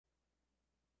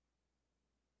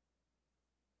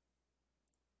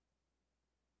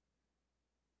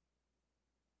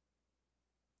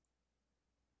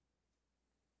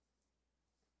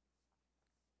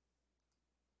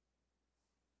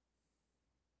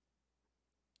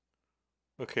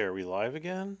Okay, are we live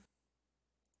again?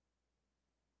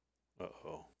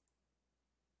 Uh-oh.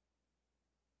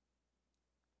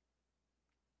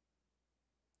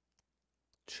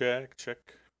 Check,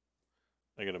 check.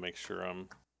 I gotta make sure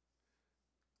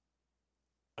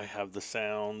I have the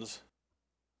sounds.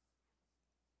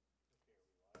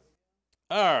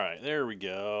 Alright, there we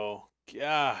go.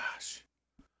 Gosh.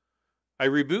 I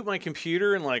reboot my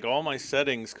computer and like all my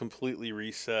settings completely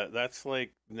reset. That's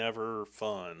like never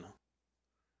fun.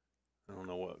 I don't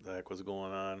know what the heck was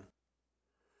going on.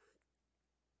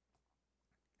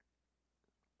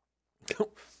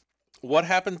 What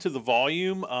happened to the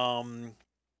volume? I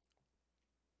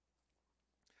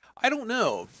don't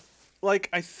know. Like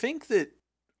I think that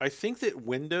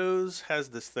Windows has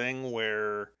this thing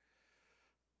where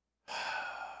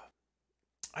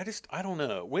I don't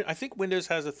know. I think Windows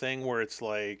has a thing where it's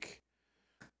like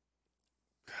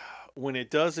when it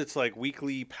does its like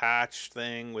weekly patch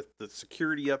thing with the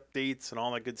security updates and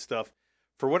all that good stuff,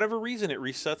 for whatever reason it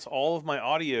resets all of my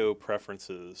audio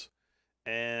preferences.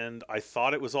 And I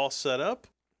thought it was all set up.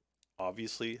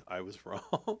 Obviously, I was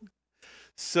wrong.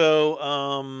 So,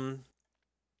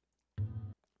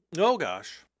 oh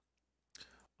gosh.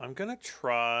 We're going to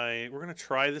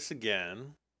try this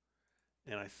again.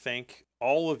 And I thank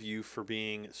all of you for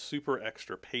being super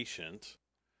extra patient.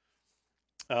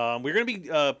 We're going to be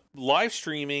live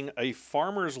streaming a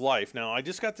Farmer's Life. Now, I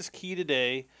just got this key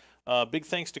today. Big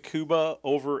thanks to Kuba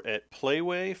over at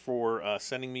PlayWay for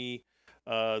sending me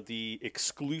the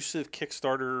exclusive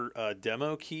Kickstarter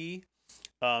demo key.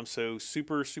 So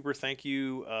super thank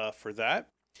you for that.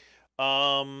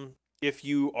 If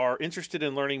you are interested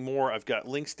in learning more, I've got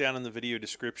links down in the video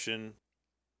description.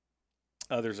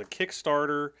 There's a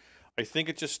Kickstarter. I think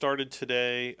it just started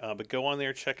today, but go on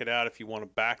there, check it out if you want to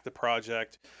back the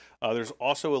project. There's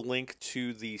also a link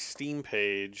to the Steam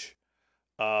page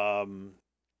down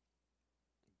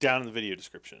in the video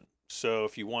description. So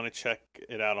if you want to check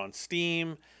it out on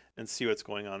Steam and see what's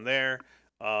going on there,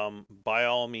 by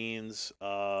all means,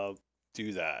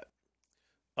 do that.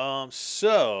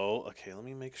 So, okay, let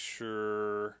me make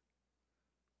sure.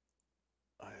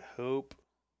 I hope.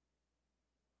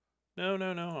 No.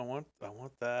 I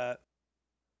want that.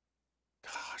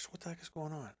 Gosh, what the heck is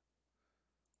going on?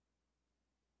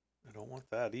 I don't want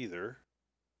that either.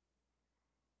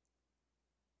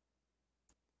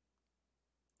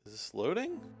 Is this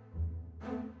loading?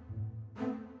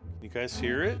 Can you guys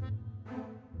hear it?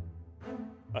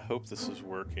 I hope this is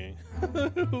working.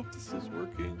 I hope this is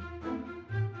working.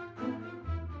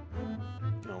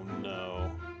 Oh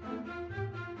no.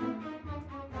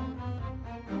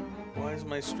 Why is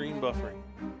my stream buffering?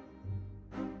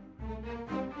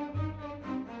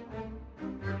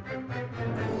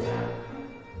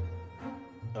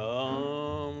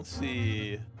 Let's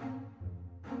see.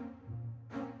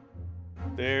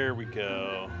 There we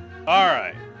go. All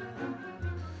right.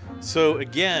 So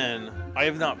again, I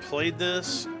have not played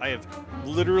this. I have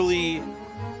literally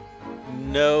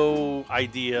no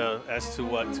idea as to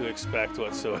what to expect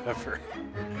whatsoever.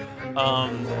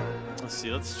 Let's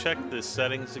see. Let's check the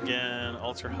settings again.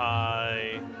 Ultra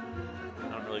high. I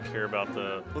don't really care about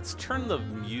the. Let's turn the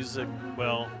music.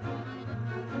 Well.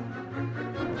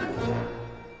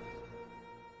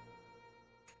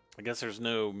 I guess there's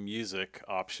no music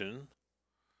option.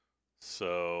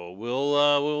 So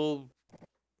we'll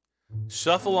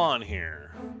shuffle on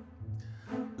here.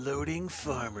 Loading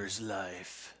Farmer's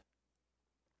Life.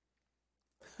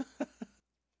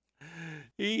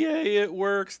 Yay, it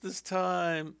works this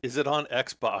time. Is it on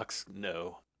Xbox?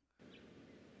 No.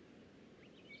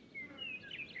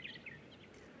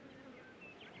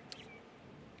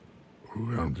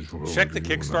 Check the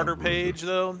Kickstarter page,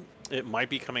 though. It might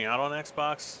be coming out on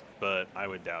Xbox, but I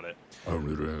would doubt it.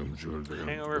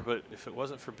 Hangover, but if it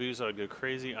wasn't for booze, I would go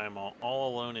crazy. I'm all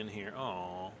alone in here.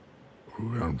 Aww.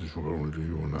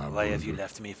 Why have you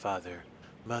left me, Father?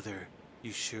 Mother,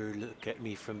 you sure look at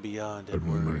me from beyond and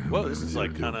worry. Whoa, this is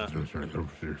like kind of...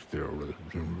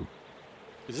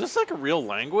 Is this like a real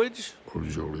language?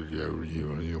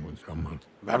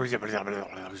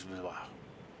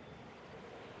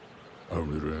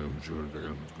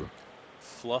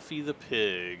 Fluffy the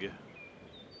pig.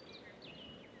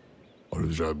 I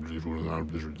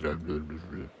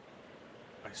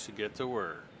should get to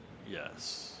work.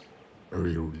 Yes.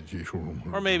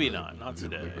 Or maybe not. Not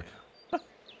today.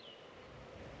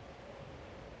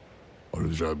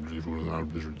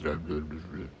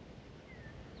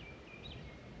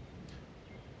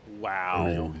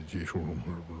 Wow.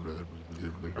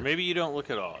 Or maybe you don't look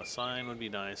at all. A sign would be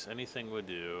nice. Anything would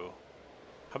do.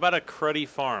 How about a cruddy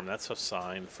farm? That's a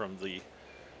sign from the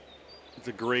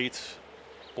great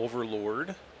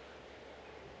Overlord.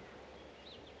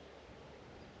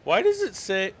 Why does it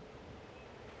say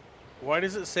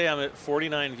I'm at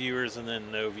 49 viewers and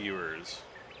then no viewers?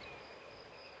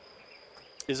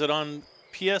 Is it on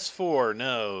PS4?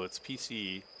 No, it's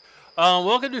PC.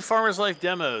 Welcome to Farmer's Life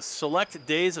Demos. Selected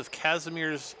days of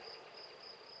Casimir's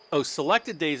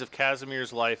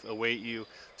life await you.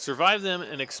 Survive them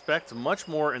and expect much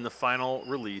more in the final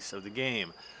release of the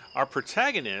game. Our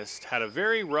protagonist had a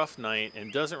very rough night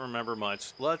and doesn't remember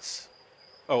much.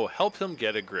 Help him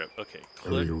get a grip. Okay,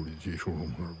 click.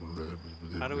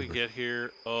 How do we get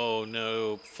here? Oh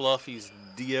no, Fluffy's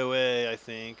DOA, I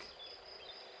think.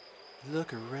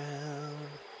 Look around.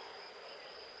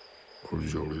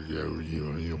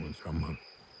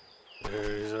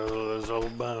 There's all those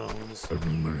old bones.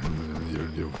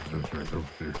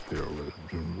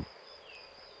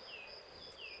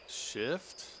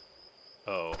 Shift?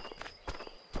 Oh.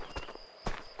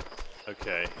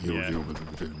 Okay, yeah.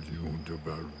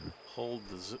 Hold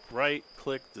the right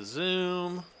click the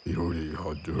zoom.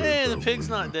 Hey, the pig's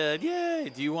not dead.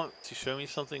 Yay! Do you want to show me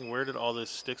something? Where did all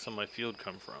those sticks on my field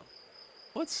come from?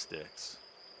 What sticks?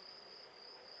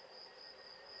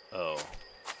 Oh.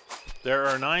 There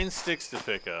are 9 sticks to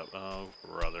pick up. Oh,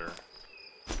 brother.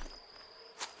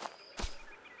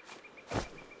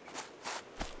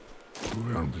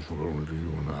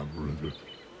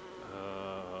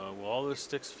 Will all those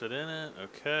sticks fit in it?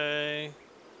 Okay.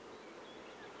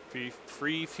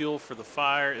 Free fuel for the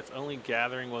fire. If only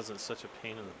gathering wasn't such a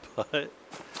pain in the butt.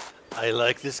 I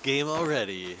like this game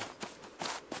already.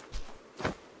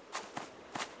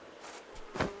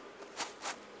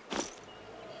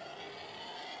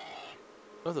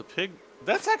 Oh, the pig.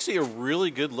 That's actually a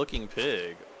really good looking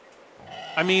pig.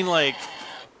 I mean, like,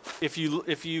 if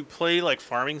you play like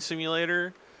Farming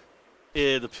Simulator,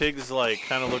 the pigs like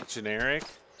kind of look generic.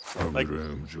 Like,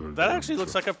 that actually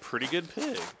looks like a pretty good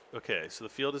pig. Okay, so the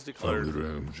field is declared.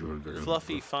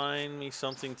 Fluffy, find me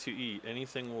something to eat.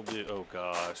 Anything will do. Oh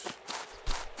gosh.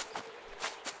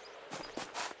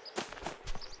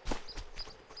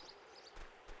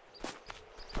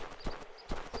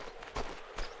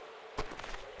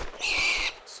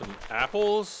 Some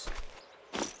apples.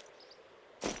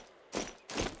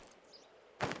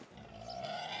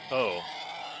 Oh.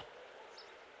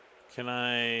 Can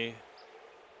I...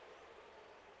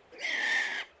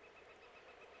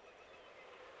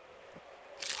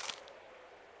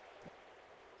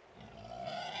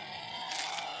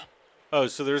 Oh,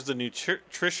 so there's the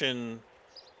nutrition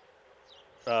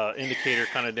indicator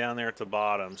kind of down there at the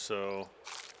bottom. So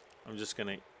I'm just going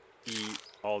to eat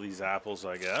all these apples,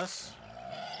 I guess.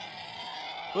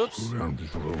 Whoops.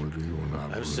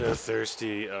 I'm so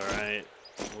thirsty. All right.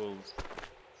 We'll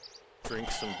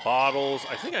drink some bottles.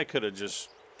 I think I could have just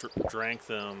drank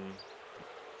them.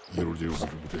 All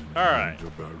right.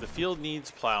 The field needs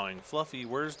plowing. Fluffy,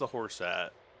 where's the horse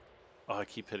at? Oh, I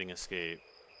keep hitting escape.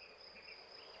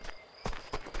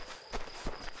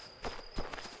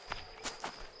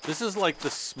 This is like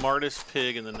the smartest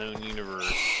pig in the known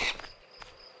universe.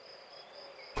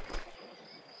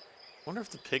 Wonder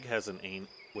if the pig has an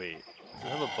wait, does it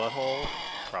have a butthole?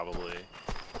 Probably.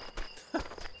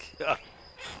 God.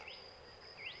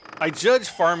 I judge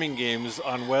farming games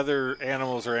on whether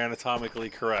animals are anatomically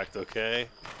correct, okay?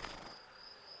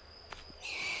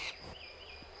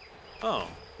 Oh,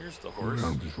 here's the horse.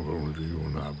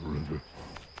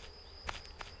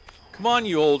 Come on,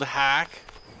 you old hack.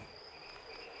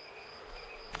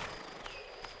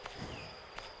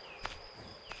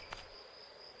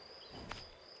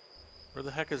 Where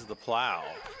the heck is the plow?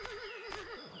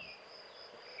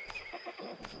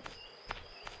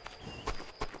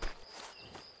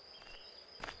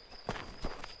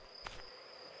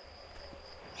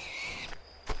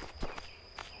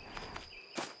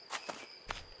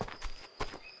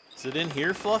 Is it in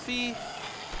here, Fluffy?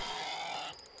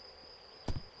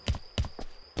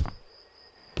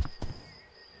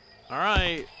 All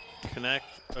right, connect.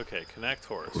 Okay, connect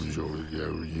horse.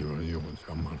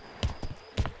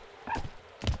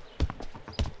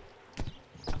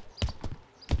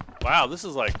 Wow, this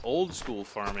is like old school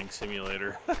farming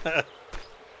simulator.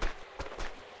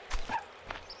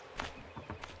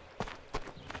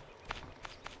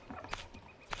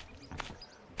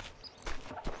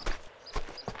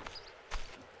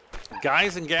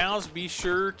 Guys and gals, be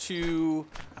sure to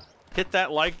hit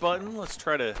that like button. Let's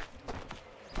try to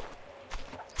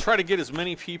get as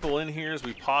many people in here as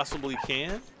we possibly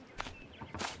can.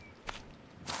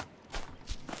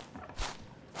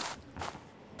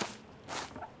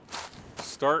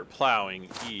 Start plowing,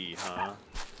 E, huh?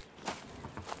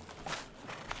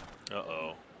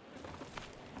 Uh-oh.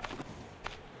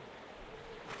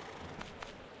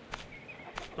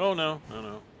 Oh, no, no,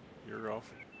 no. You're off.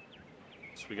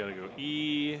 So we gotta go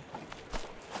E.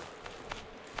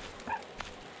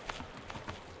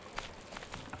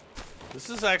 This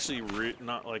is actually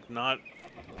not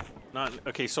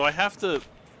okay, so I have to...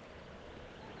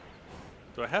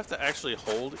 Do I have to actually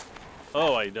hold...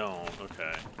 Oh, I don't.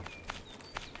 Okay.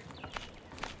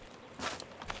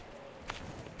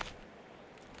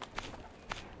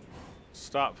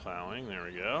 Stop plowing. There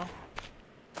we go.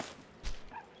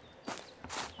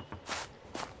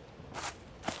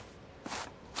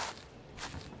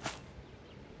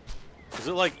 Is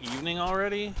it like evening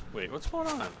already? Wait, what's going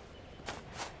on?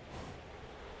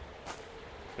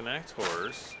 Connect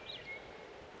horse.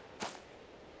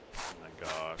 Oh my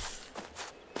gosh.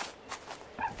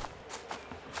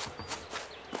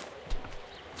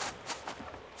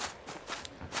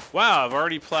 Wow, I've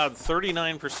already plowed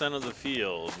 39% of the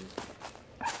field.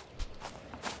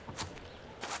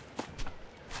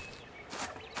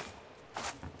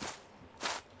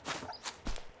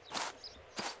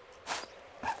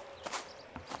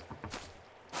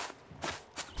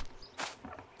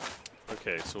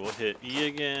 Okay, so we'll hit E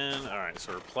again. All right,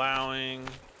 so we're plowing.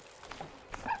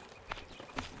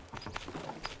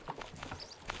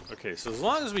 Okay, so as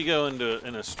long as we go in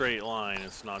a straight line,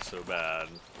 it's not so bad.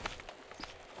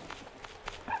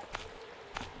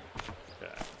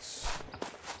 Okay, let's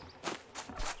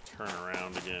turn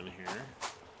around again here.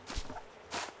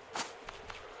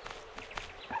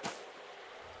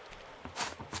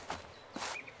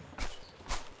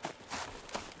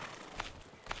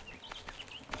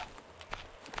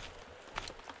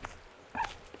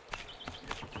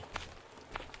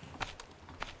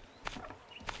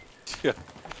 Yeah.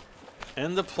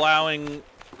 And the plowing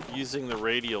using the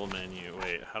radial menu.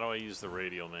 Wait, how do I use the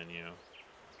radial menu?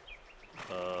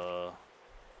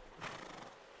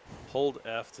 Hold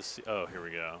F to see. Oh, here we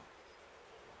go.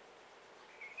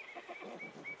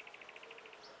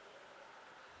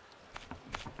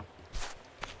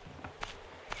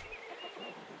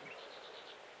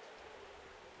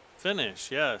 Finish,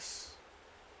 yes.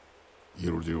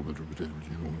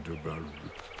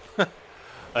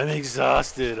 I'm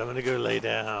exhausted. I'm gonna go lay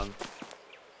down.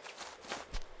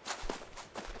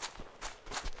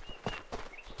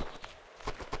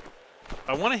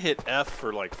 I want to hit F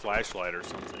for like flashlight or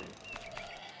something.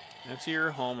 Enter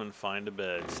your home and find a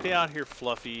bed. Stay out here,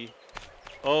 Fluffy.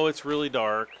 Oh, it's really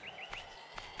dark.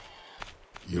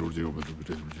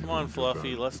 Come on,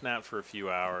 Fluffy. Let's nap for a few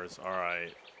hours. All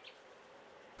right.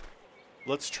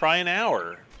 Let's try an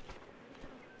hour.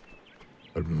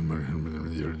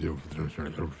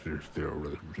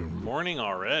 Morning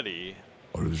already.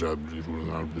 Is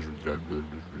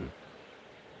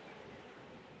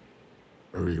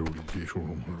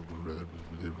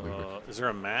there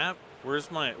a map? Where's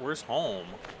home?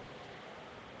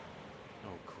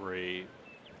 Oh, great.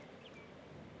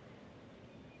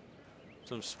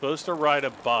 So I'm supposed to ride a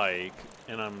bike,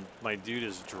 and my dude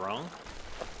is drunk?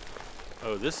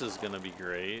 Oh, this is gonna be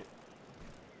great.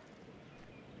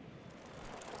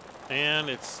 And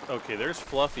it's, okay, there's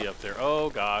Fluffy up there. Oh,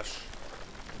 gosh.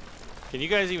 Can you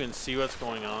guys even see what's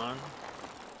going on?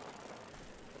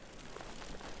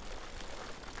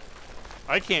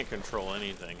 I can't control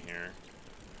anything here.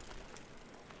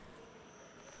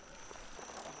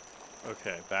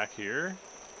 Okay, back here.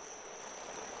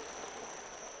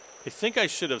 I think I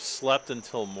should have slept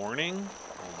until morning.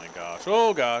 Oh my gosh.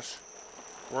 Oh gosh.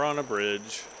 We're on a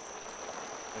bridge.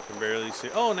 I can barely see.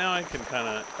 Oh, now I can kind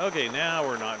of... Okay, now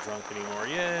we're not drunk anymore.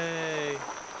 Yay.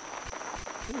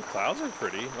 Ooh, clouds are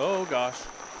pretty. Oh gosh.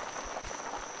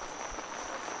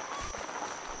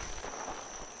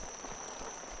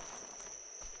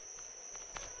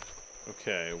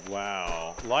 Okay,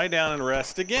 wow. Lie down and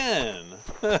rest again.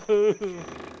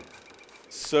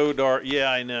 So dark. Yeah,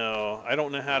 I know. I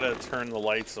don't know how to turn the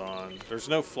lights on. There's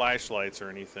no flashlights or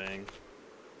anything.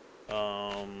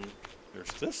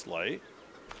 There's this light.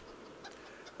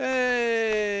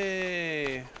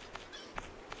 Hey!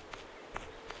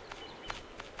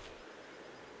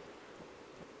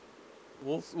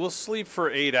 We'll sleep for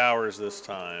 8 hours this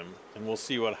time, and we'll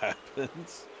see what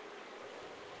happens.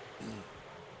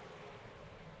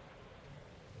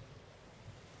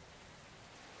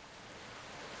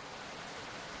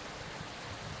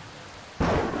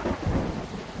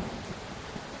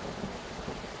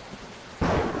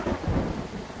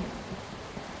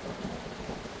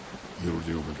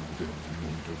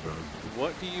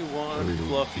 What do you want,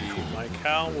 Fluffy?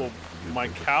 My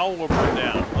cow will burn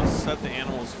down. Let's set the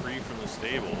animals free from the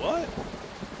stable. What?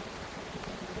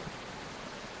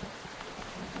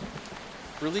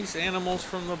 Release animals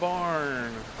from the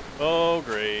barn. Oh,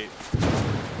 great.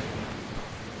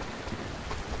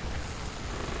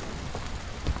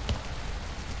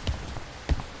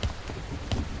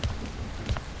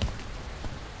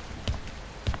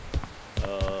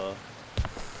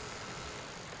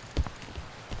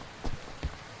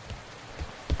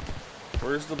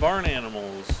 Where's the barn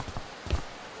animals?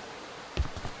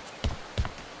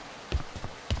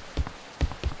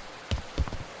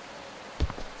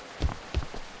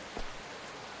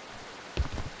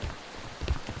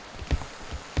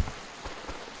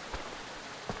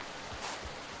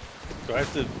 Do I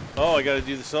have to... Oh, I gotta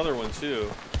do this other one too.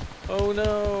 Oh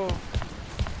no!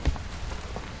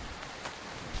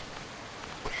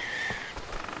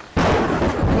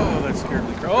 Oh, that scared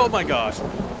me. Oh my gosh!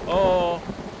 Oh,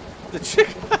 the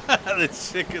the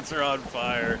chickens are on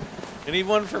fire.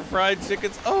 Anyone for fried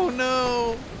chickens? Oh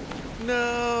no!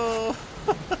 No!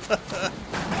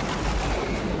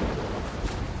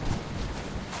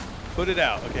 Put it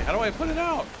out. Okay, how do I put it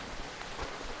out?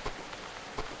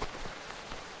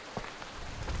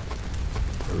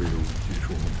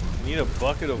 I need a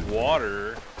bucket of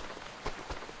water.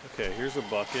 Okay, here's a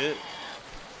bucket.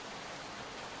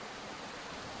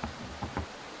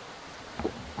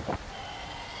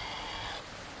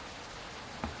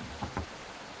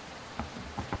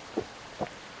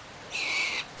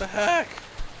 What the heck?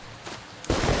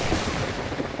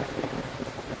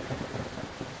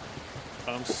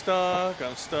 I'm stuck.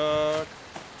 I'm stuck.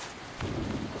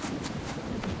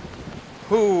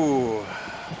 Whew.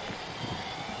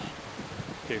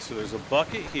 Okay, so there's a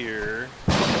bucket here.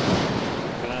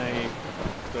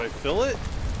 Did I fill it?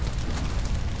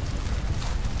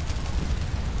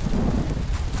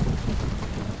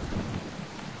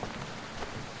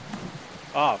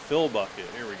 Ah, fill bucket.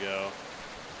 Here we go.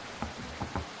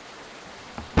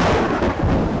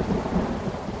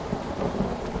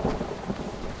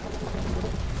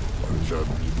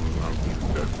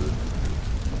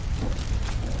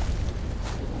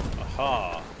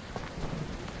 Aha.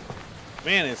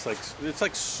 Man, it's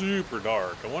like super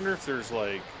dark. I wonder if there's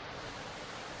like...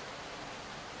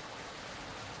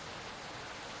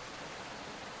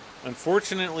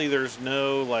 Unfortunately, there's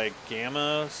no like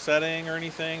gamma setting or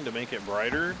anything to make it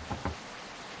brighter.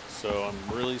 So I'm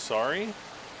really sorry.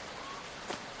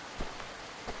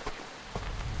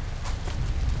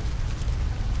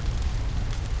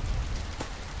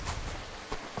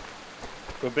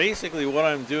 But basically what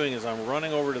I'm doing is I'm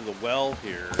running over to the well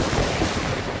here. I'm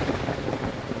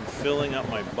filling up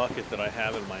my bucket that I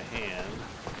have in my hand.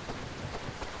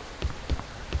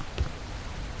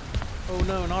 Oh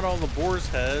no, not all the boar's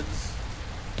heads.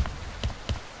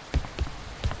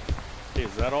 Okay,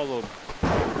 is that all the...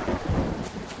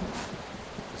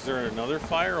 Is there another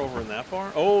fire over in that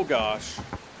barn? Oh gosh.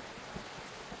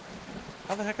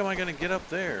 How the heck am I gonna get up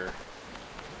there?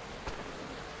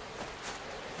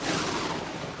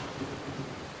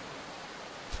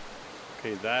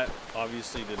 Okay, that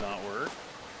obviously did not work.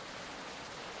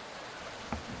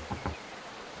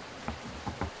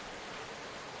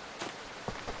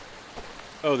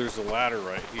 Oh, there's a ladder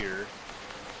right here.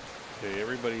 Okay,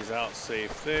 everybody's out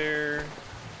safe there.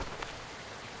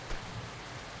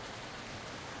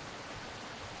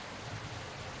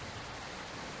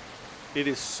 It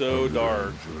is so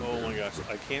dark. Oh my gosh,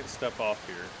 I can't step off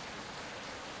here.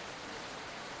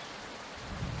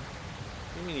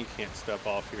 What do you mean you can't step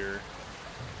off here?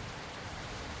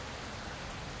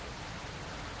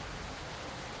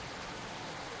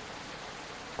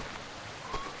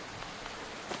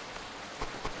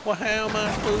 Well, how am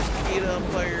I supposed to get up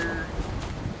there?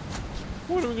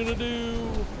 What are we gonna do?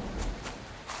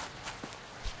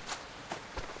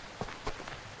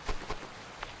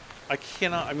 I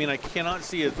cannot, I mean, I cannot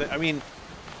see it. I mean,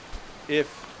 if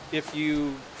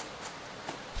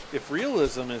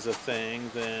realism is a thing,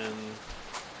 then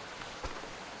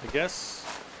I guess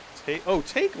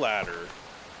take ladder.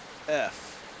 F.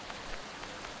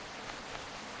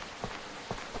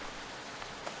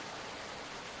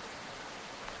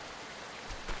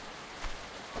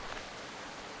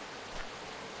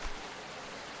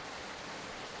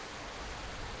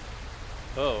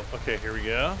 Oh, okay, here we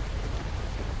go.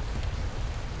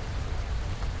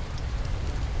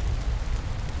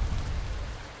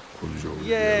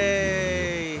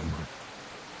 Yay!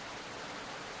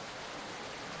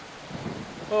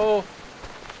 Oh,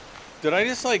 did I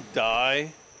just like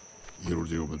die?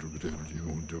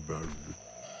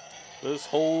 Those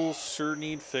holes sure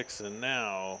need fixing.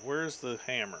 Now, where's the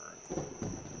hammer? Oh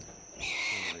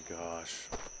my gosh.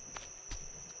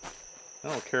 I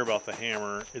don't care about the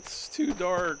hammer. It's too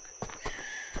dark.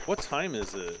 What time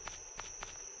is it?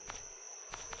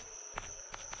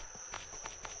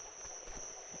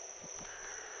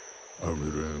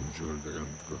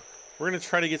 We're gonna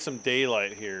try to get some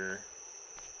daylight here.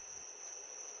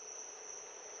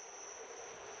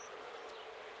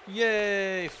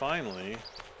 Yay, finally.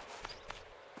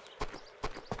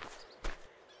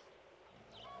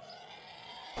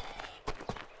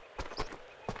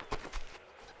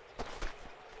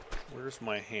 Where's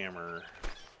my hammer?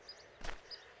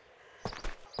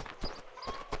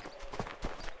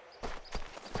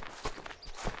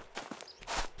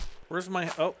 Where's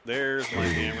my... Oh, there's my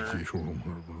hammer.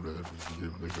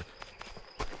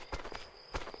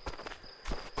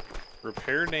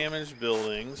 Repair damaged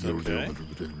buildings. Okay.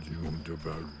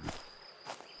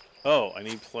 Oh, I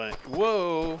need plank.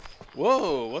 Whoa!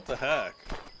 Whoa! What the heck?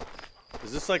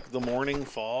 Is this like the morning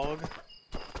fog?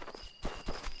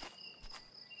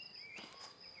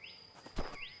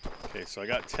 Okay, so I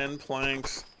got 10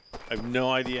 planks. I have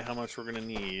no idea how much we're gonna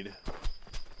need.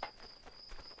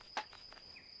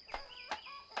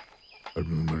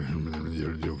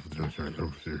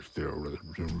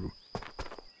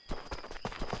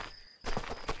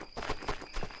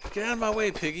 Get out of my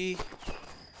way, piggy.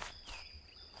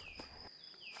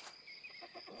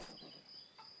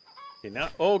 Okay, now,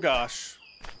 oh gosh.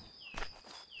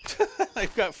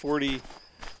 I've got 40.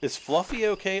 Is Fluffy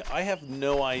okay? I have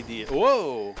no idea.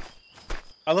 Whoa!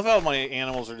 I love how my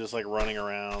animals are just like running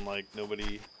around like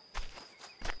nobody.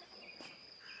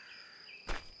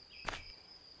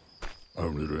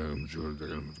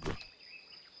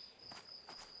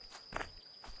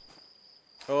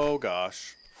 Oh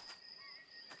gosh.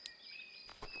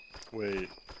 Wait.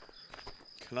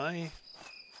 Can I?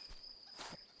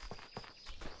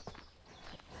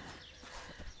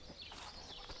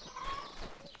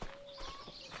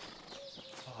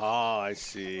 Ah, I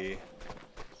see.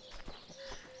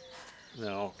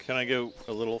 No, can I go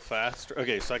a little faster?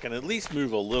 Okay, so I can at least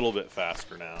move a little bit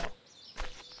faster now.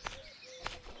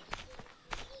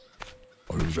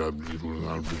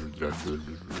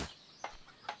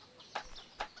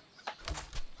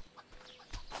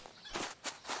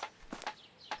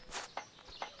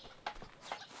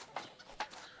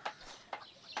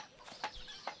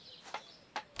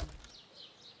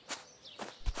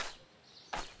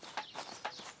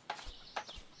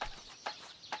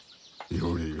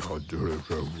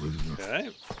 Okay.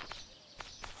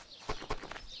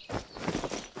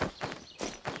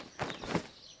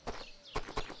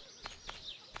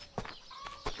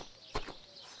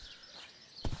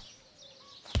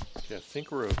 Okay, I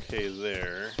think we're okay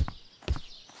there.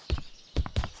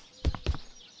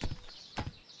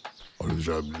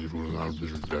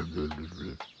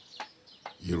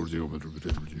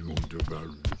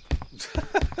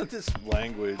 This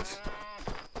language.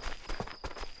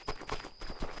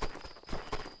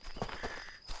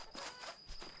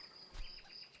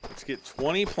 Let's get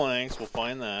 20 planks. We'll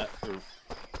find that, or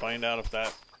find out if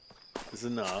that is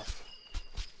enough.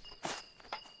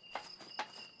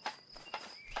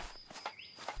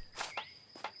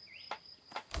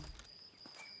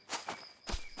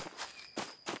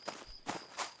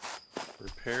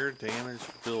 Repair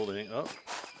damaged building. Oh.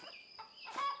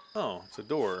 Oh, it's a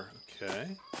door.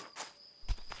 Okay.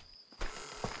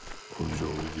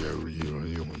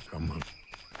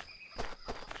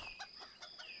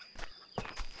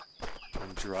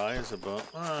 I'm dry as a bone.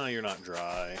 Ah, you're not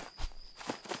dry.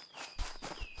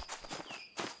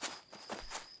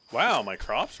 Wow, my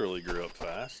crops really grew up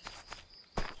fast.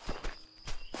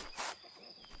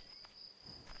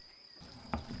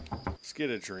 Let's get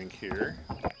a drink here.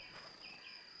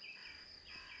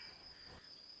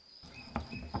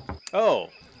 Oh.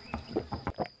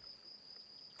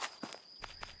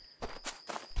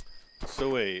 So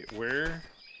wait, where?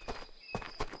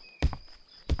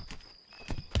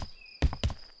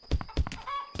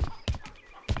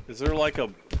 Is there like a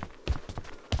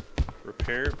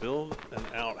repair, build an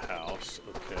outhouse?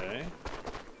 Okay.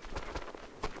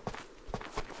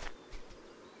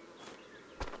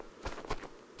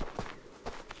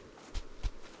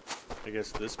 I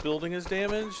guess this building is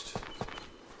damaged.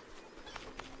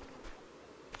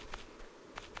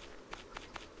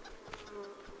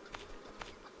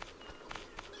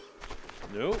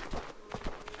 Nope.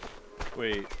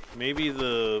 Wait, maybe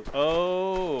the...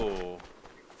 Oh!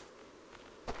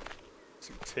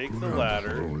 So take the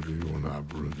ladder.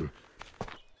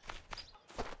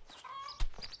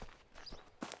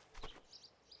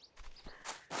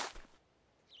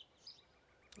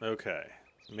 Okay.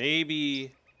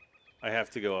 Maybe I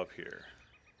have to go up here.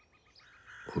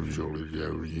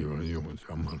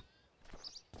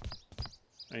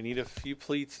 I need a few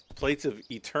plates of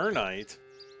Eternite.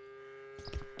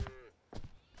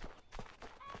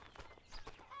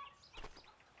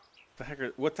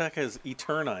 What the heck is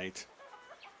Eternite?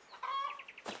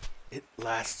 It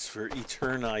lasts for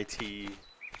eternity.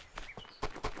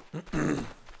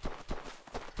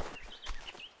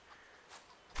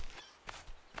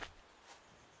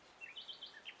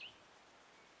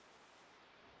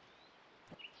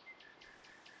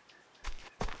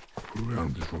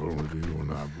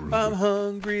 I'm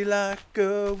hungry like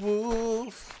a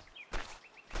wolf.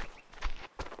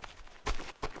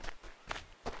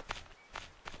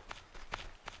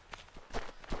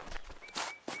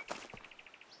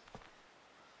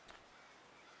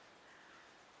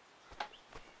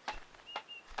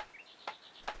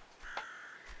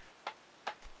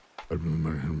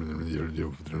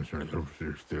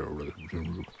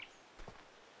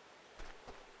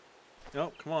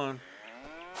 Oh, come on.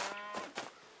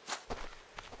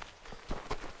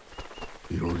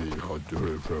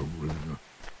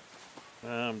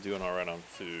 I'm doing all right on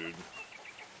food.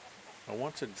 I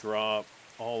want to drop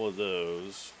all of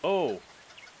those. Oh!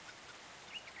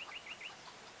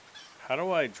 How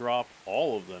do I drop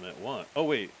all of them at once? Oh,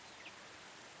 wait.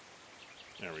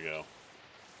 There we go.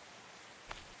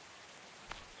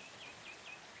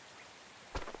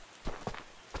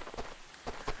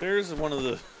 There's one of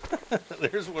the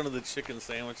there's one of the chicken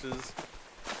sandwiches.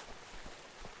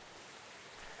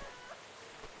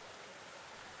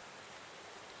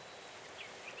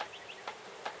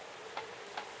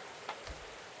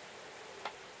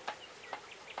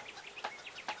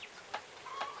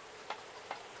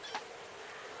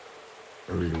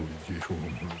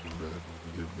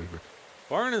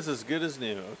 Barn is as good as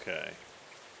new. Okay.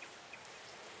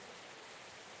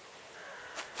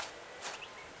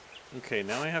 Okay,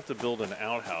 now I have to build an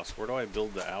outhouse. Where do I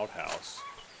build the outhouse?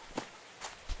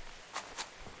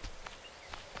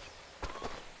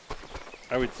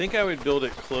 I would think I would build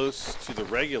it close to the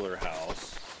regular house.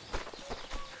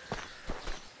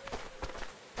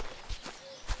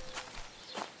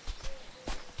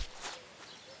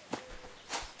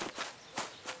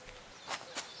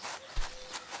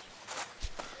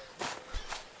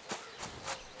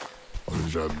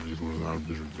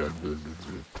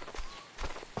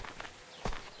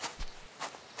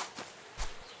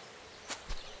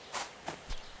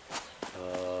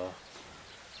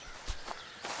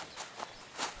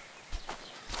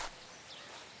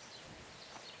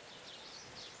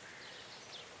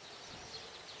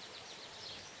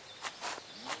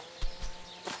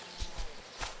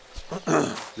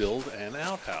 Build an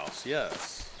outhouse,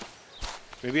 yes.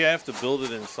 Maybe I have to build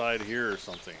it inside here or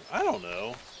something. I don't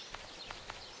know.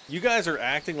 You guys are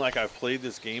acting like I've played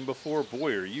this game before.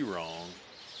 Boy, are you wrong.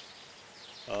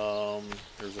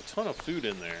 There's a ton of food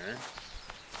in there.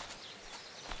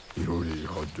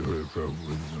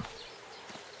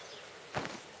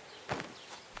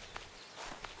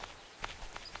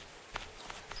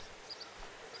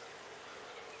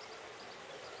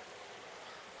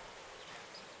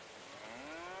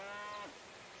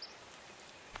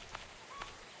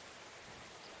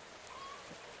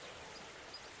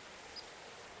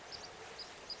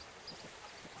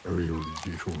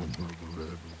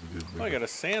 Oh, I got a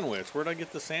sandwich. Where'd I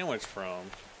get the sandwich from?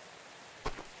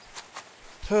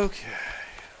 Okay.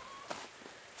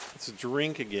 Let's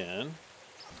drink again.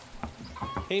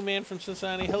 Hey, man from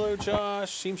Cincinnati. Hello,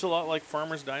 Josh. Seems a lot like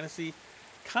Farmer's Dynasty.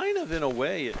 Kind of in a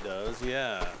way it does,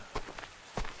 yeah.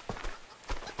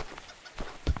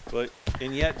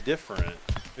 And yet different.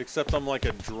 Except I'm like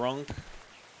a drunk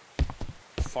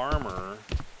farmer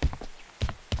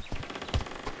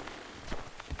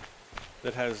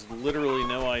that has literally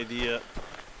no idea.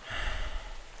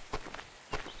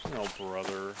 Oh,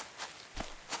 brother.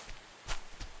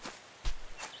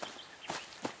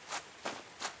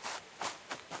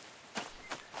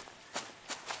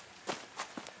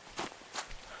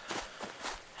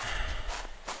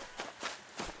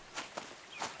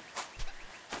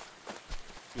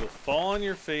 You'll fall on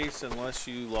your face unless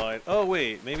you lie. Oh,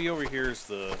 wait. Maybe over here's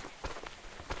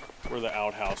where the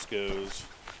outhouse goes.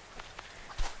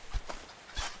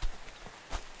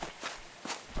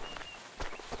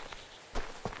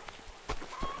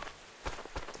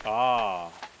 Ah.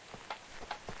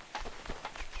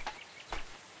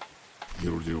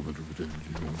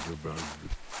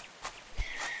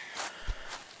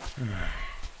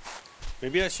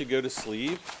 Maybe I should go to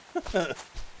sleep.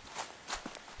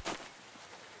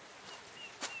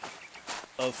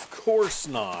 Of course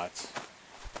not.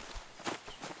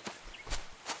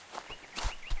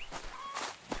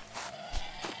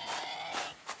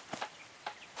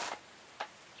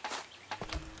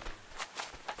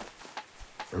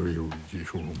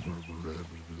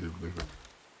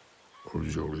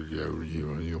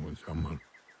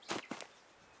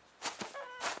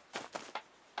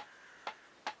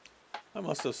 I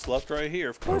must have slept right here.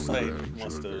 Of course I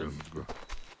must have.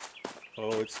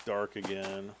 Oh, it's dark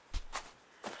again.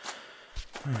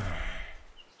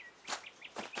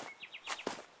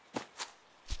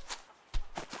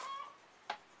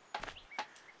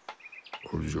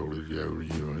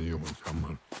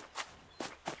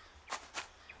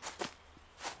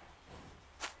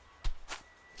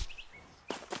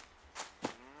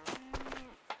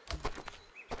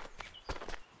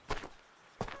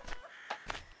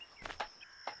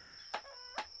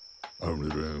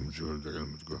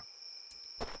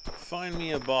 Find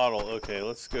me a bottle. Okay,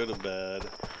 let's go to bed.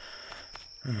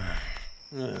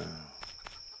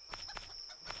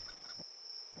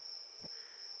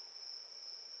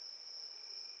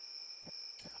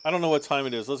 I don't know what time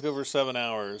it is. Let's go for 7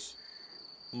 hours.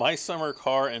 My Summer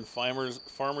Car and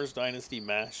Farmer's Dynasty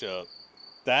mashup.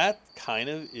 That kind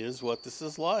of is what this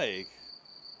is like.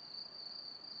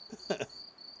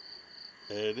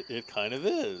 It kind of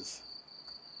is.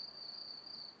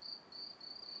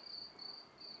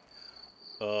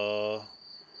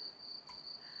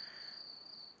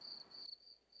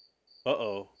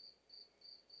 Uh-oh.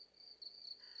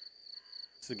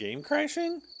 Is the game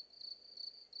crashing?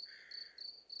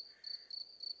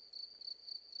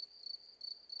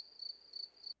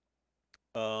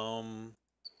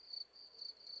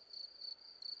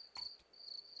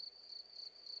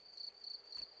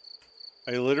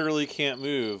 I literally can't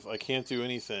move. I can't do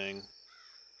anything.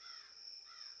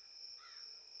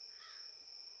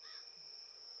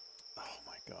 Oh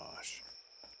my gosh.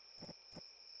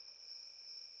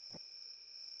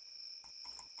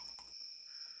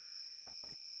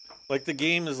 Like the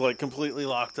game is like completely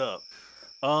locked up.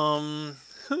 I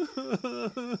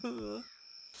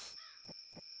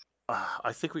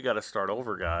think we got to start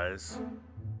over, guys.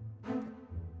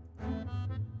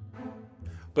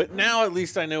 But now at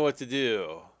least I know what to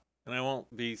do. And I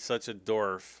won't be such a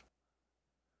dwarf.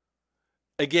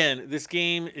 Again, this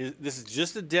is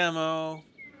just a demo.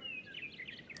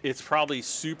 It's probably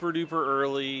super duper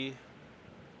early.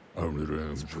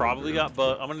 It's probably got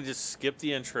bugs. I'm going to just skip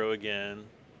the intro again.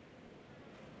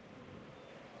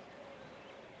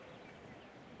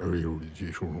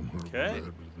 Okay.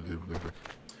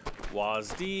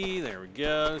 WASD, there we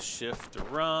go. Shift to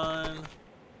run.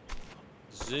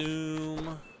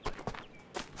 Zoom.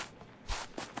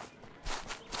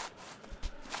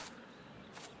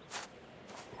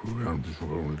 Okay,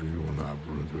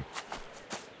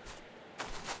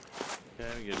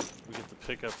 we get to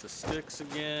pick up the sticks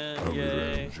again.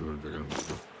 Yay.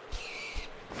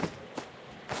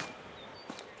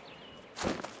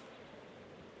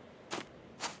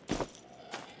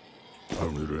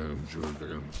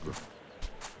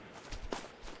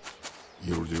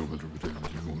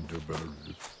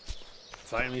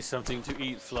 Find me something to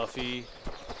eat, Fluffy.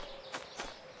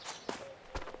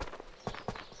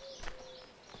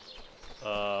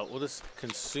 We'll just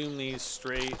consume these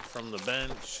straight from the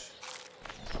bench.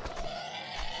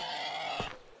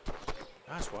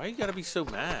 Gosh, why you gotta be so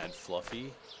mad,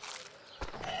 Fluffy?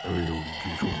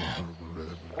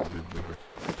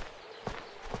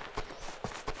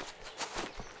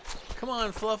 Come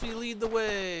on, Fluffy, lead the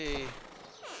way.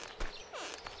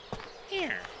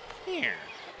 Here.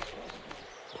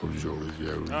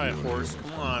 Alright, horse,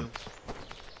 come on.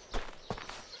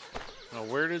 Now,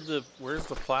 where's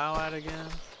the plow at again?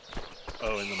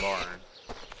 Oh, in the barn.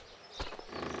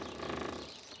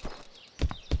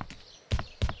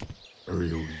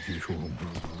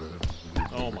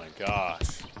 Oh my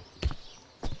gosh.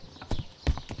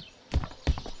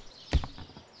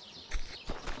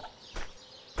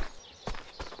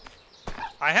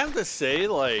 I have to say,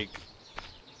 like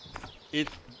the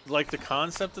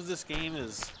concept of this game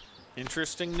is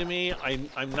interesting to me.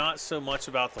 I'm not so much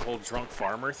about the whole drunk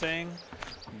farmer thing,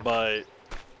 but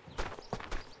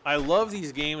I love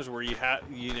these games where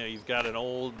you've got an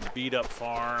old beat up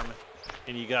farm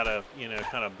and you gotta,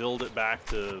 kind of build it back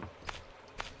to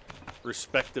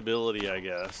respectability, I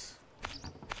guess.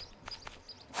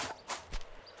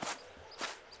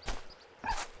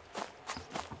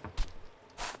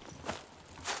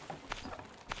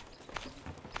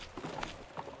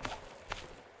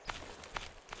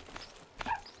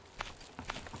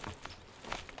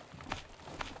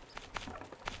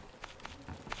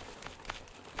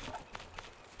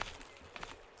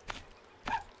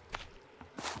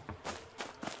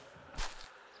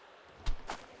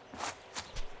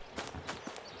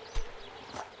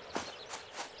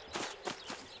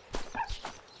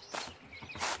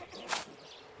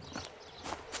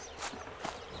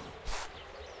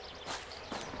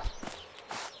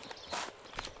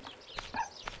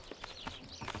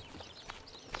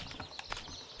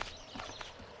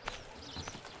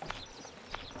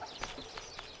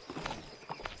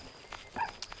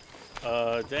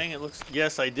 Dang, it looks...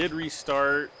 Yes, I did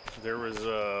restart. There was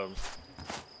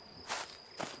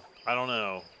I don't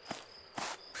know.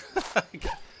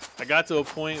 I got to a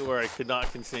point where I could not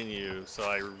continue, so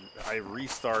I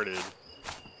restarted.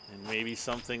 And maybe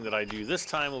something that I do this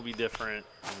time will be different,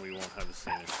 and we won't have the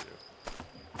same issue.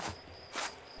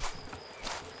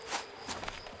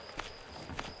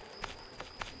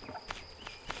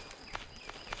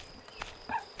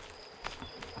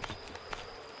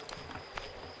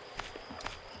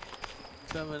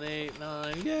 7, 8,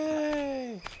 9.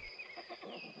 Yay!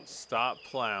 Stop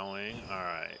plowing. All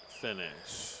right,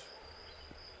 finish.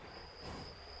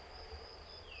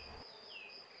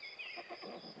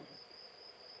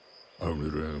 There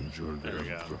we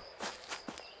go.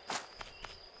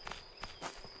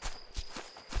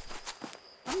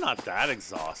 I'm not that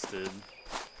exhausted.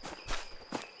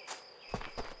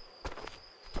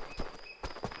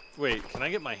 Wait, can I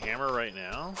get my hammer right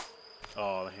now?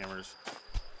 Oh, the hammer's...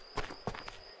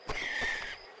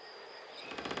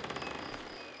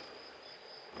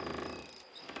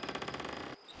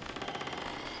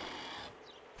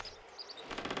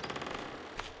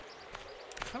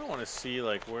 I kind of want to see,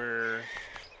 like, where...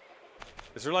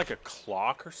 Is there, like, a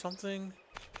clock or something?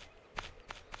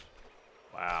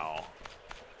 Wow.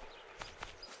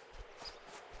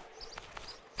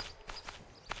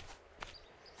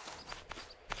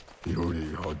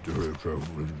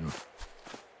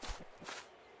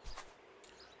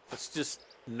 Let's just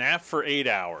nap for 8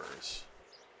 hours.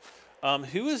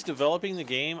 Who is developing the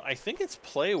game? I think it's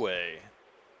PlayWay.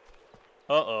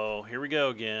 Uh-oh, here we go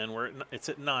again. It's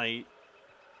at night.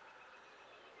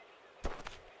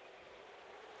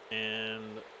 And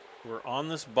we're on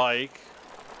this bike.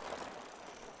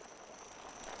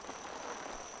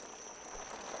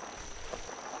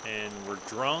 And we're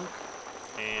drunk.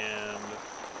 And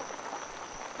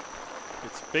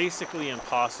it's basically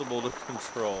impossible to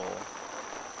control.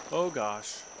 Oh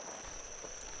gosh.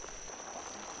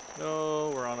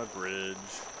 No, we're on a bridge.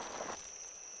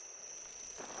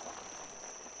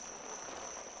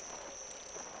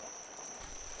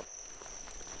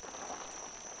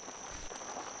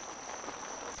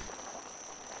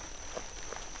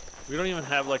 We don't even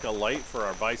have like a light for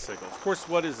our bicycle. Of course,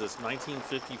 what is this,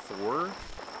 1954?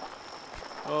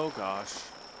 Oh gosh.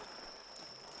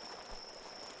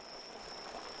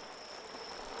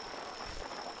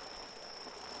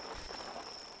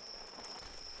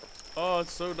 Oh,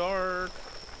 it's so dark.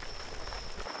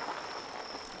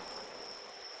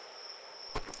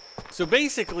 So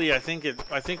basically, I think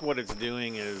what it's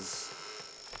doing is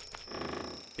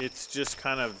it's just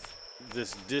kind of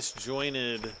this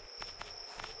disjointed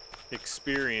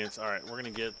experience. All right, we're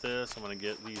gonna get this. I'm gonna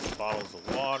get these bottles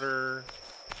of water.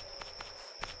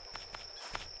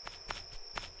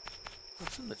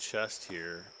 What's in the chest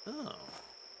here? Oh,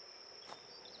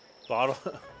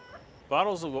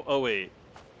 bottles of. Oh wait.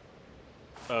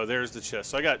 Oh, there's the chest.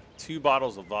 So I got 2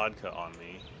 bottles of vodka on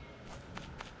me.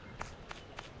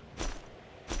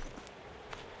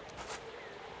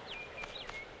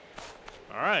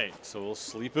 All right, so we'll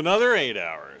sleep another 8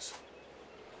 hours.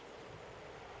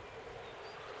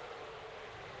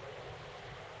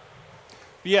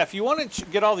 But yeah, if you want to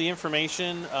get all the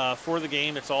information for the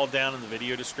game, it's all down in the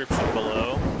video description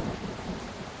below.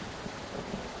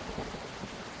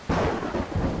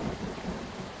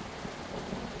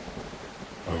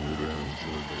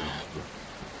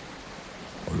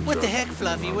 What the heck,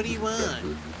 Fluffy? What do you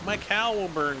want? My cow will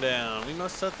burn down. We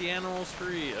must set the animals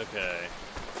free. Okay.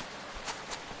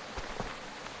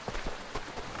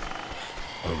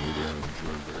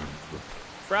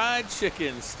 Fried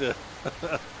chicken stuff.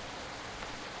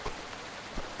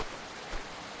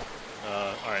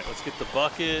 Alright, let's get the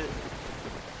bucket.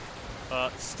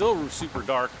 Still super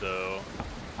dark, though.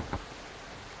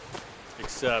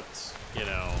 Except, you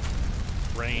know,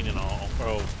 rain and all.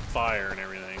 Oh, fire and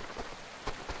everything.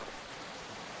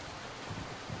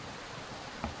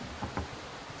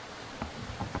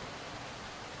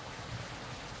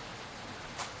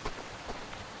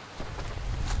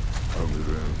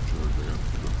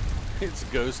 It's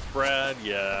Ghost Brad,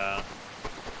 yeah.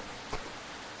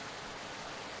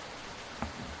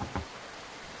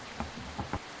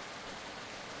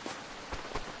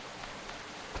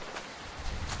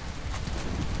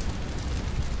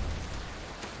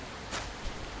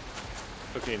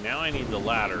 Okay, now I need the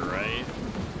ladder, right?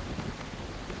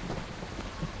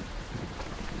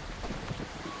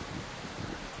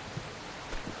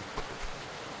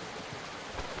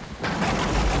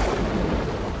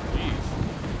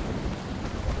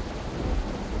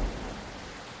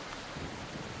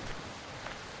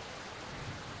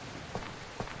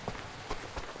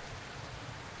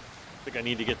 I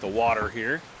need to get the water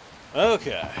here.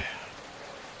 Okay.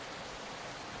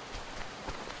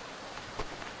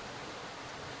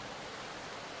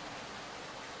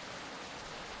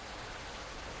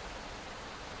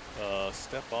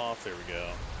 Step off. There we go.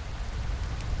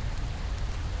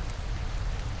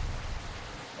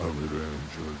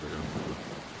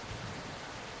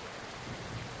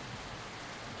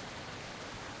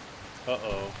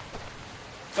 Uh-oh.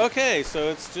 Okay, so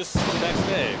it's just the next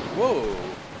day. Whoa.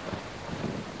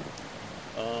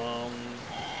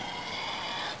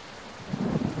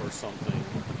 something.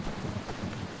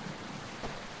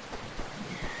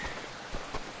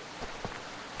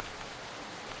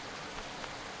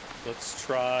 Let's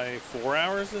try 4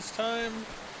 hours this time.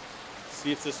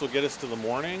 See if this will get us to the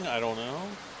morning. I don't know.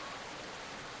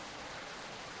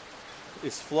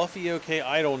 Is Fluffy okay?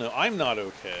 I don't know. I'm not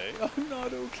okay. I'm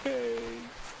not okay.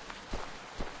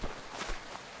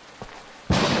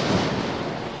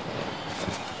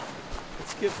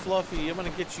 Let's get Fluffy. I'm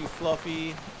gonna get you,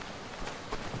 Fluffy.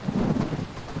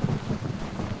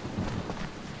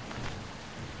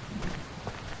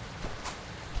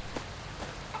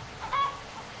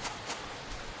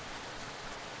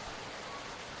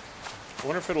 I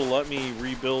wonder if it'll let me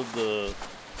rebuild the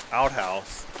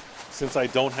outhouse since I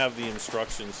don't have the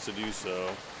instructions to do so.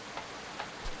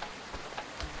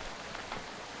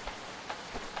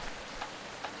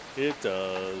 It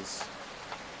does.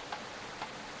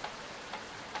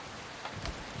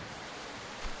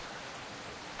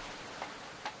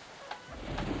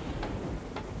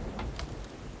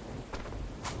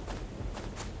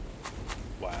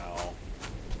 Wow.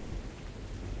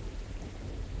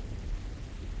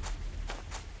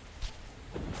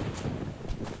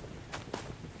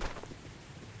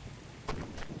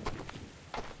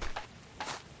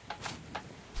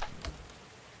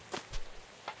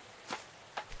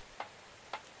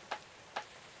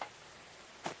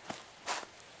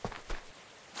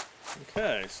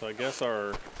 Okay, so I guess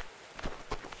our...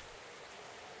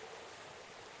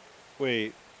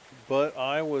 Wait, but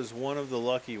I was one of the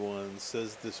lucky ones,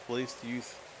 says displaced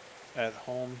youth at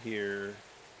home here.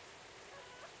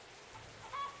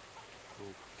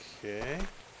 Okay.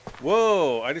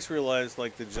 Whoa, I just realized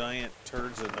like the giant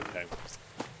turds in... Okay.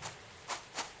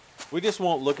 We just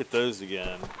won't look at those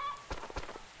again.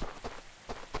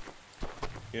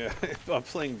 Yeah, I'm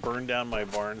playing Burn Down My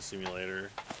Barn Simulator.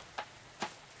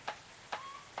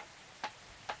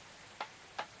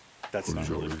 That's not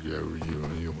really...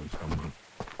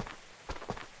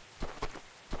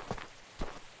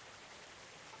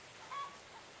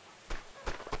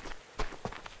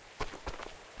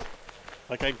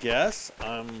 Like, I guess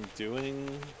I'm doing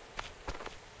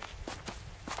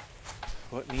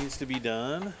what needs to be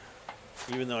done,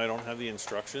 even though I don't have the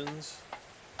instructions.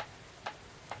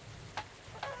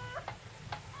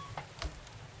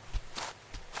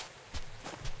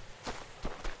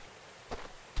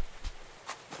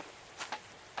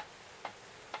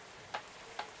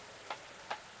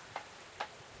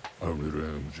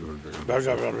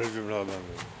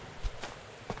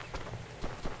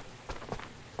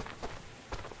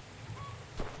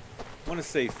 I want to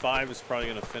say 5 is probably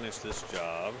going to finish this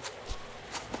job.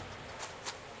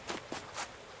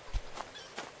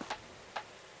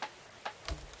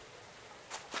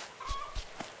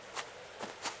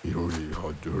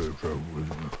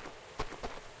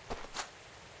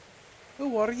 Oh,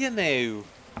 what do you know?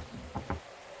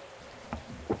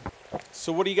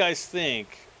 So what do you guys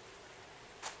think?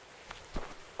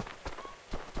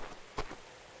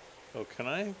 Oh, can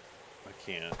I? I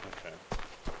can't. Okay.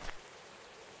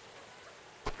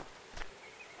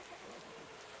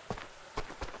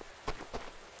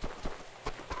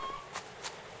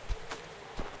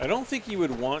 I don't think you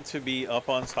would want to be up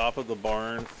on top of the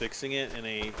barn fixing it in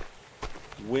a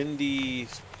windy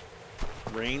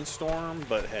rainstorm,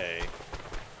 but hey.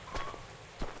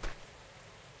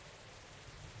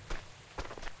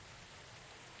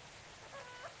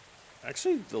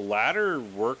 Actually, the ladder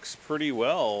works pretty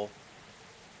well.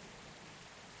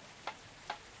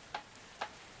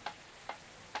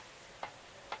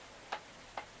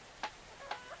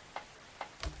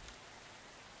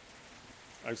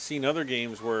 I've seen other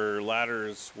games where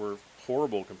ladders were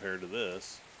horrible compared to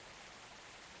this.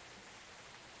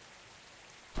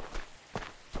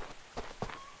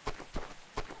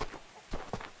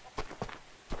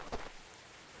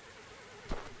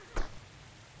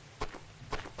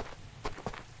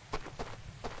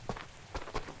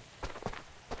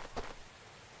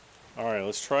 Alright,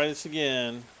 let's try this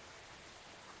again.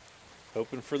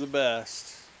 Hoping for the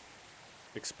best.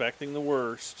 Expecting the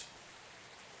worst.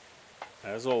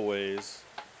 As always.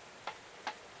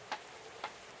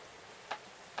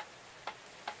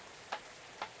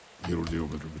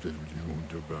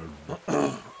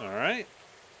 Alright.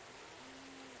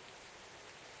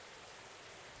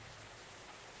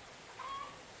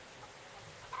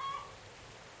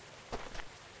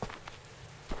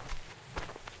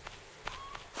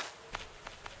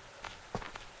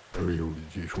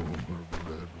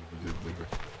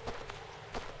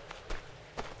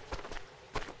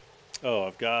 Oh,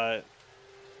 I've got a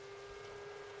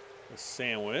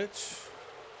sandwich.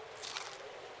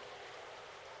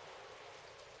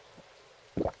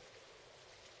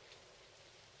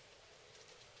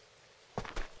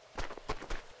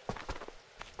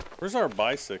 Where's our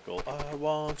bicycle? I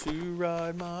want to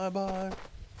ride my bike.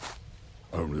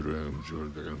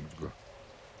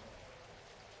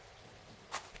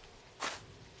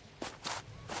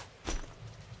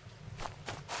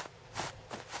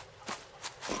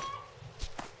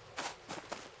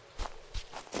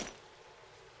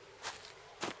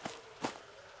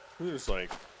 There's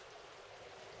like,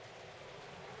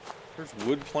 there's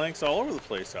wood planks all over the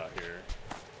place out here.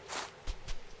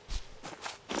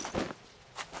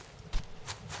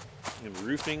 And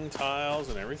roofing tiles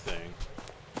and everything.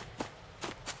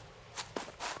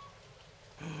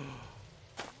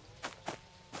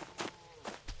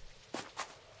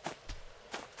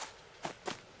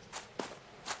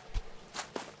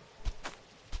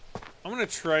 I'm gonna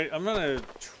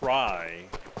try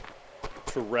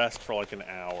to rest for like an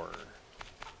hour.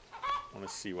 I want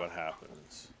to see what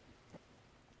happens.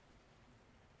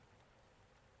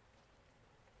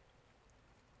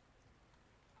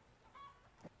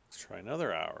 Let's try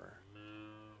another hour.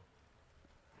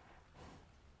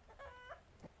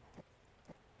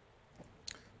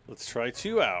 Let's try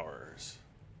 2 hours.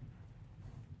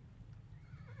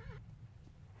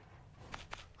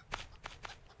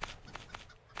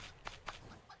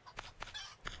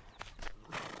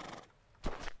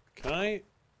 Can I?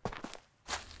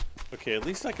 Okay, at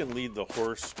least I can lead the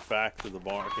horse back to the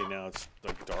barn. Okay, now it's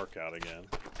like dark out again.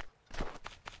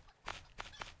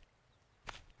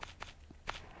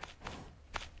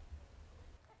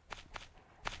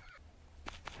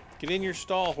 Get in your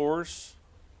stall, horse.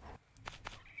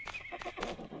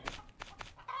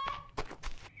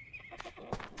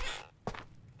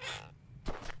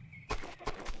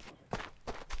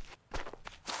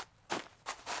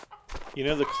 You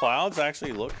know, the clouds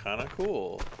actually look kind of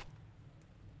cool.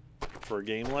 For a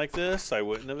game like this, I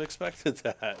wouldn't have expected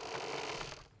that.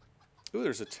 Ooh,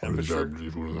 there's a temperature.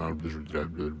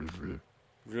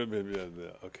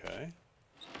 Okay.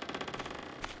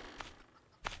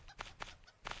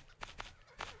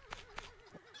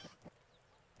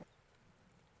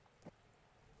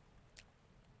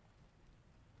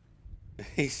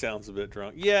 He sounds a bit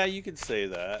drunk. Yeah, you could say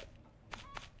that.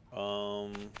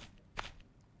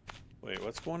 Wait,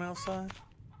 what's going outside?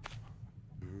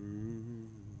 I'm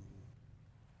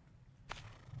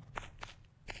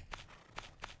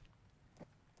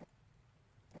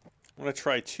gonna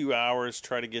try 2 hours,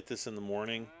 try to get this in the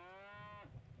morning.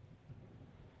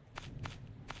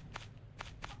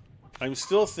 I'm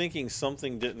still thinking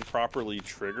something didn't properly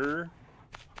trigger.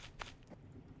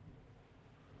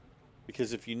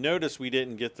 Because if you notice, we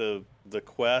didn't get the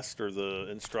quest or the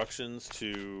instructions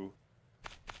to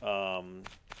what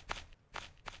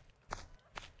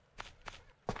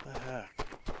the heck?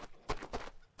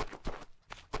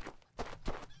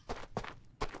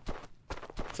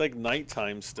 It's like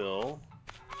nighttime still.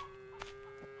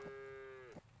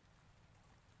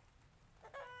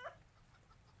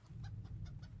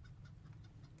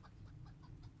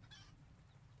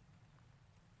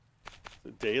 Is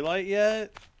it daylight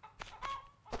yet?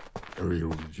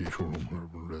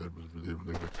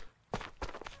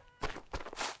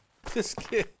 This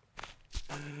kid.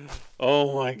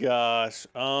 Oh my gosh.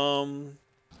 I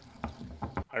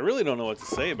really don't know what to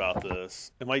say about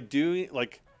this. Am I doing,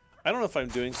 like, I don't know if I'm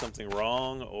doing something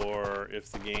wrong or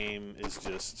if the game is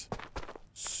just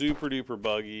super duper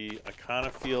buggy. I kind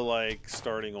of feel like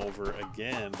starting over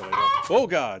again, but I don't. Oh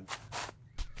God.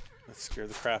 That scared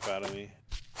the crap out of me.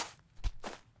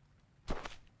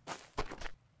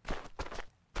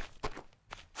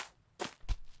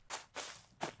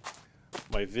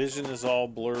 My vision is all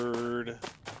blurred.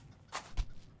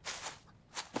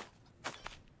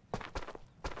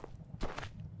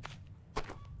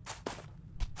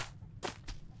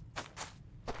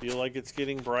 Feel like it's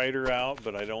getting brighter out,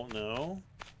 but I don't know.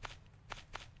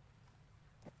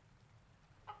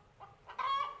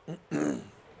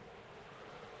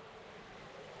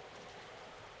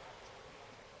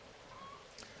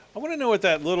 I want to know what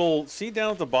that little, see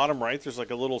down at the bottom right, there's like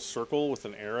a little circle with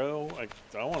an arrow.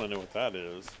 I want to know what that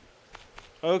is.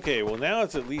 Okay, well now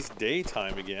it's at least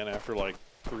daytime again after like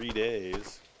 3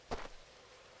 days.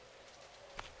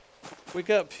 Wake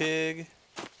up, pig.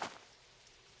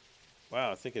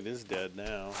 Wow, I think it is dead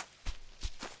now.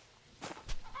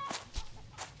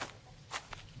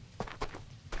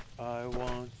 I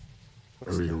want...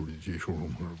 What's that?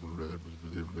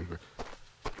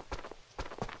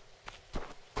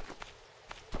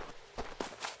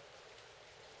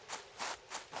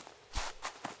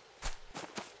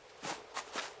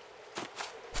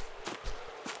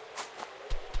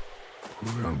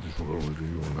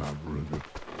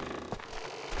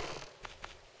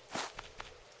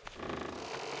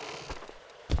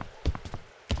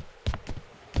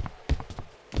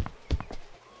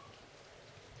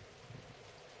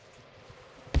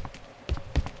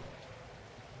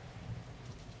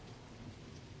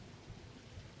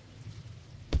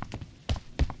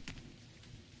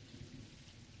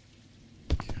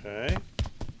 Okay.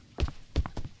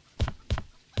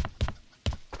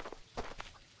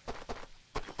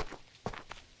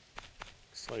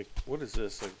 It's like, what is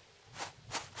this? Like,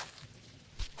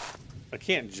 I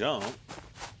can't jump.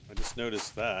 I just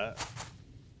noticed that.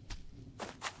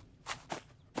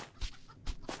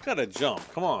 Gotta jump.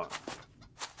 Come on.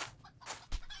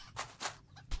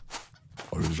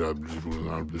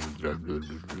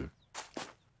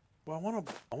 Well,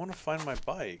 I wanna find my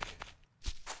bike.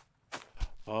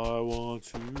 I want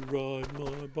to ride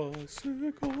my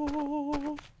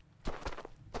bicycle.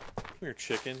 Come here,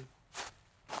 chicken.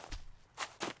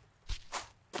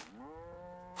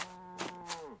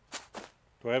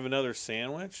 Do I have another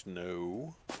sandwich?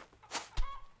 No.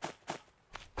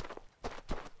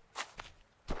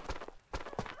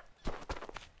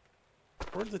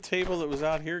 Where'd the table that was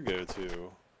out here go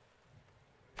to?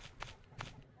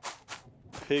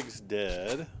 Pig's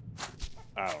dead.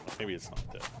 I don't know. Maybe it's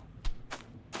not dead.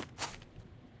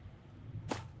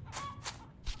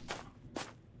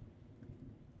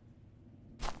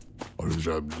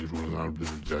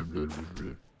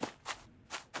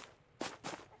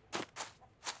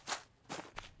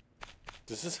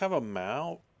 Does this have a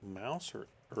mouse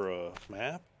or a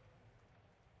map?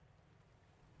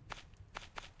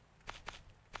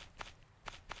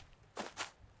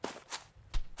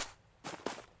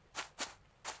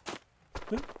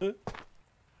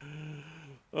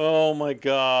 Oh my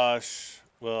gosh.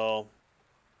 Well,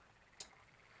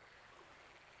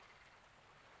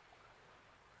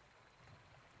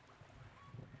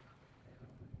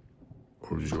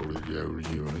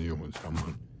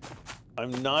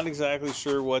 I'm not exactly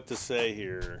sure what to say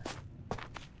here.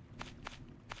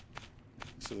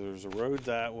 So there's a road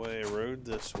that way, a road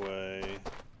this way.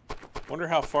 Wonder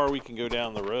how far we can go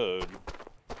down the road.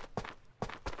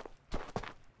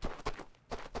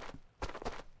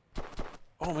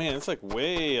 Oh man, it's like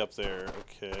way up there.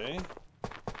 Okay.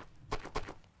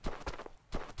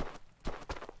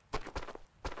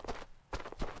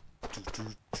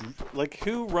 Like,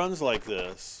 who runs like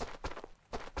this?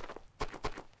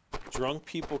 Drunk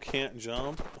people can't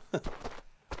jump?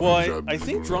 Well, I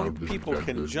think drunk people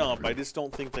can jump. I just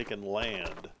don't think they can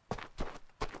land.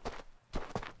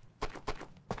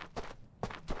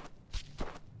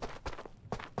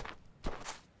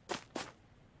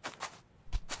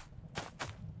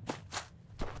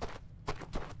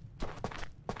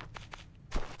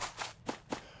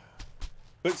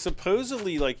 But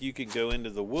supposedly, like, you can go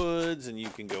into the woods and you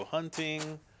can go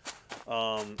hunting.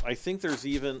 I think there's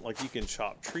even, like, you can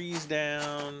chop trees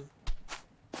down.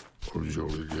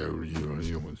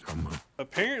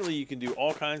 Apparently, you can do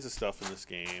all kinds of stuff in this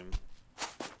game.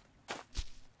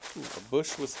 Ooh, a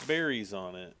bush with berries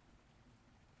on it.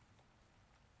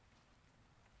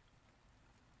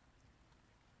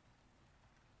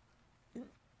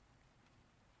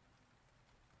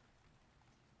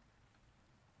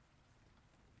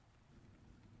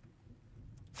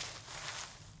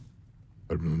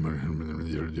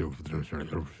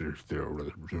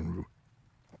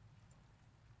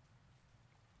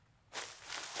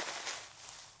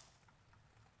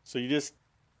 So you just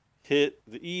hit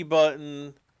the E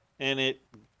button and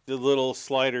the little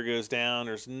slider goes down.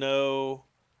 There's no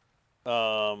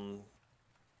nothing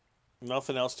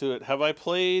else to it. Have I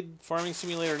played Farming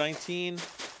Simulator 19?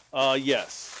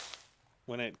 Yes,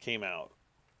 when it came out.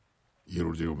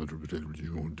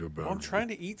 Well, I'm trying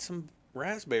to eat some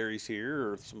raspberries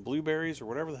here, or some blueberries, or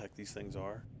whatever the heck these things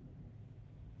are.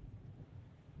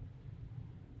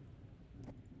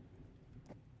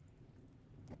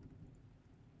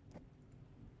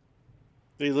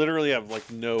 They literally have,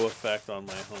 like, no effect on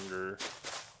my hunger.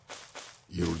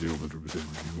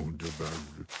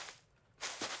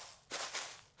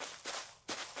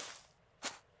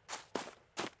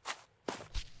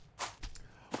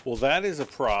 Well, that is a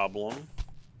problem.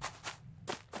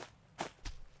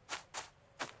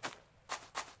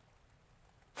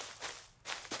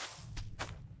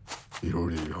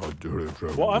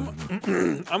 Well,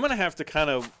 I'm gonna have to kind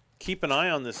of keep an eye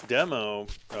on this demo.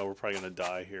 Oh, we're probably gonna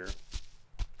die here.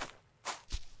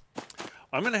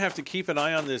 I'm gonna have to keep an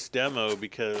eye on this demo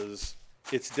because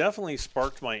it's definitely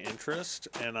sparked my interest,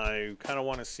 and I kind of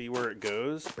want to see where it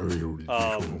goes.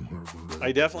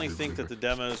 I definitely think that the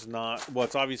demo's not, well,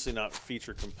 it's obviously not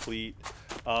feature complete.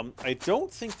 I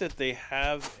don't think that they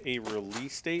have a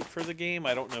release date for the game.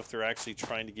 I don't know if they're actually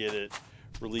trying to get it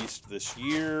released this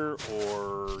year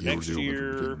or next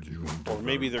year, or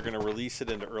maybe they're going to release it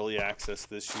into early access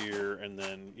this year, and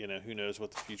then, you know, who knows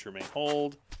what the future may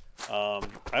hold. I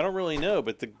don't really know,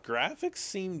 but the graphics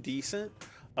seem decent.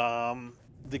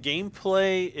 The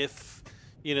gameplay, if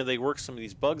you know, they work some of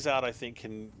these bugs out, I think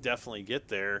can definitely get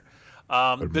there.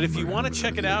 But if you want to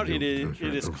check it out, it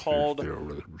is called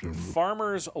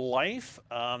Farmer's Life.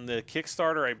 The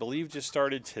Kickstarter, I believe, just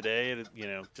started today. You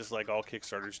know, just like all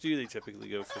Kickstarters do, they typically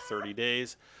go for 30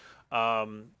 days.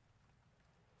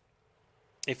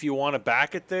 If you want to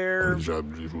back it there,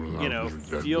 you know,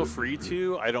 feel free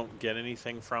to. I don't get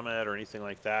anything from it or anything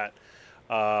like that.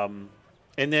 And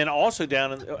then also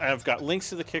I've got links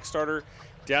to the Kickstarter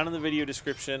down in the video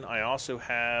description. I also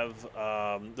have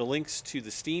the links to the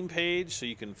Steam page, so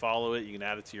you can follow it. You can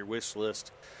add it to your wish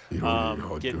list, get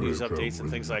news updates and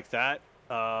things like that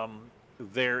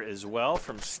there as well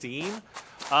from Steam.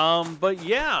 But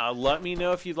yeah, let me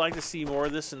know if you'd like to see more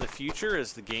of this in the future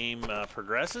as the game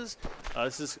progresses.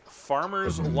 This is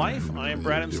Farmer's Life. I am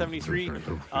Brad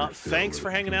M73. Thanks for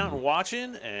hanging out and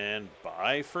watching, and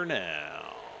bye for now.